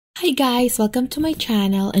Hi guys, welcome to my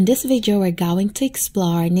channel. In this video, we're going to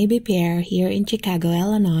explore Navy Pier here in Chicago,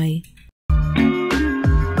 Illinois.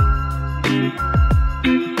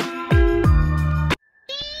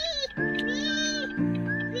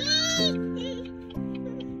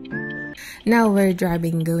 Now we're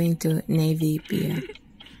driving going to Navy Pier.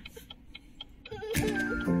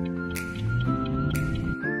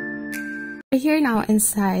 We're here now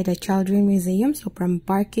inside the Children's Museum. So from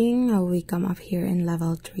parking, we come up here in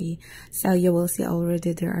level 3. So you will see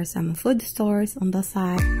already there are some food stores on the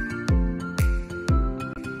side.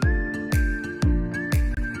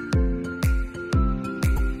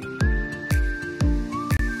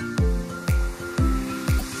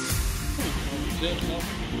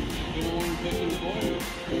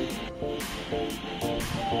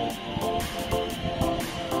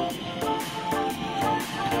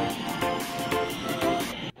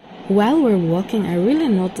 While we're walking, I really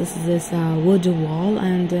noticed this wood wall,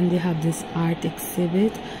 and then they have this art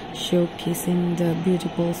exhibit showcasing the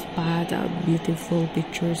beautiful spot, beautiful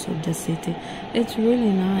pictures of the city. It's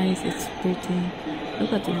really nice, it's pretty.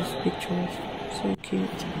 Look at those pictures, so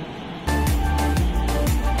cute.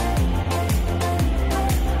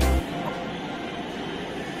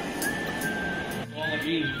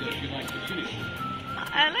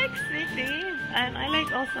 I like city, and I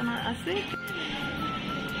like also not a city.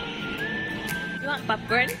 You want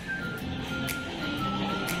popcorn?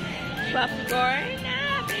 Popcorn?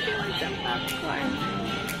 Ah, baby wants some popcorn.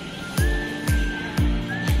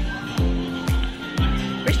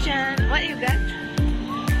 Christian, what you got?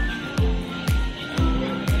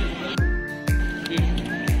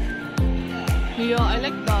 Yeah, I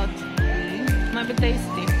like that. Might be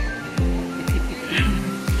tasty.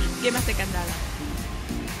 Give me a second dollar.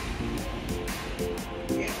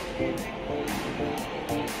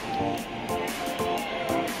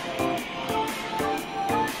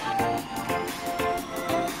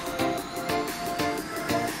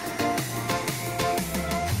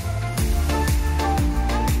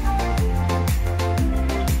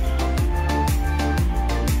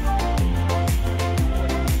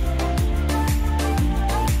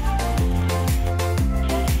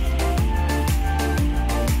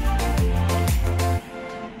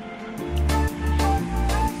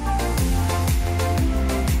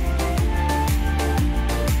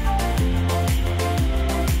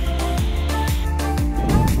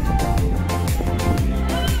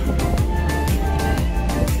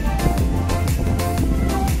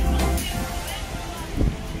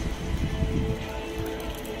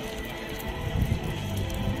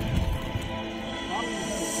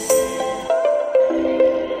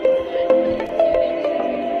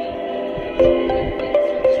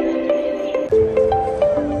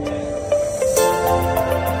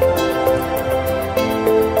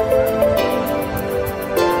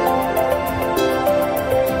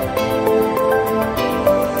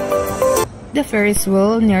 The Ferris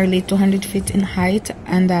wheel, nearly 200 feet in height,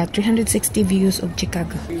 and 360 views of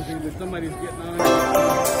Chicago.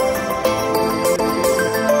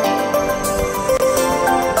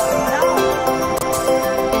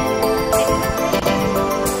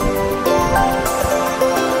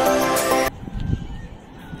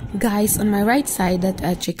 Guys, on my right side,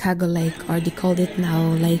 that Chicago Lake, or they called it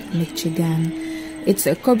now Lake Michigan. It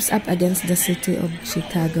curves up against the city of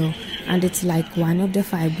Chicago, and it's like one of the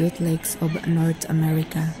 5 Great Lakes of North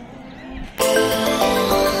America.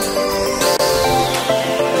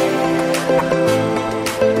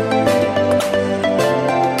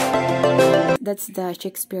 That's the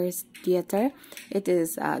Shakespeare Theater. It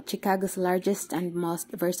is Chicago's largest and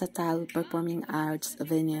most versatile performing arts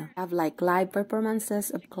venue. They have like live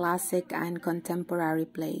performances of classic and contemporary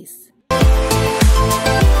plays.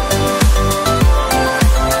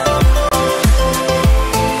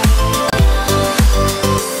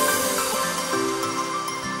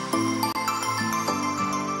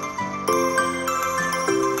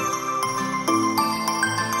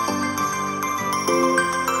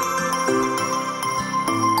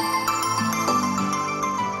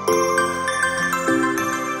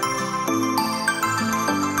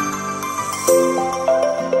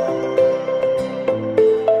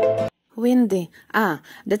 Windy.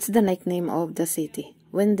 That's the nickname of the city.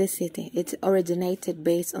 Windy City. It originated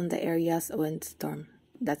based on the area's windstorm.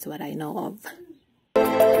 That's what I know of.